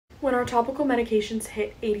When our topical medications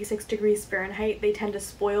hit 86 degrees Fahrenheit, they tend to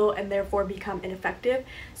spoil and therefore become ineffective.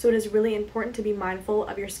 So it is really important to be mindful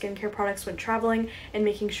of your skincare products when traveling and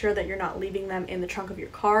making sure that you're not leaving them in the trunk of your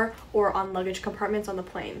car or on luggage compartments on the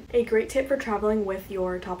plane. A great tip for traveling with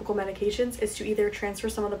your topical medications is to either transfer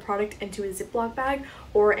some of the product into a Ziploc bag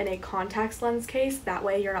or in a contacts lens case. That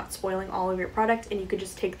way you're not spoiling all of your product and you can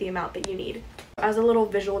just take the amount that you need. As a little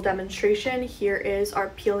visual demonstration, here is our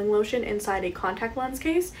peeling lotion inside a contact lens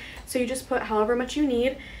case. So you just put however much you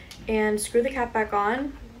need and screw the cap back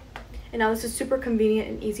on. And now this is super convenient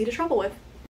and easy to travel with.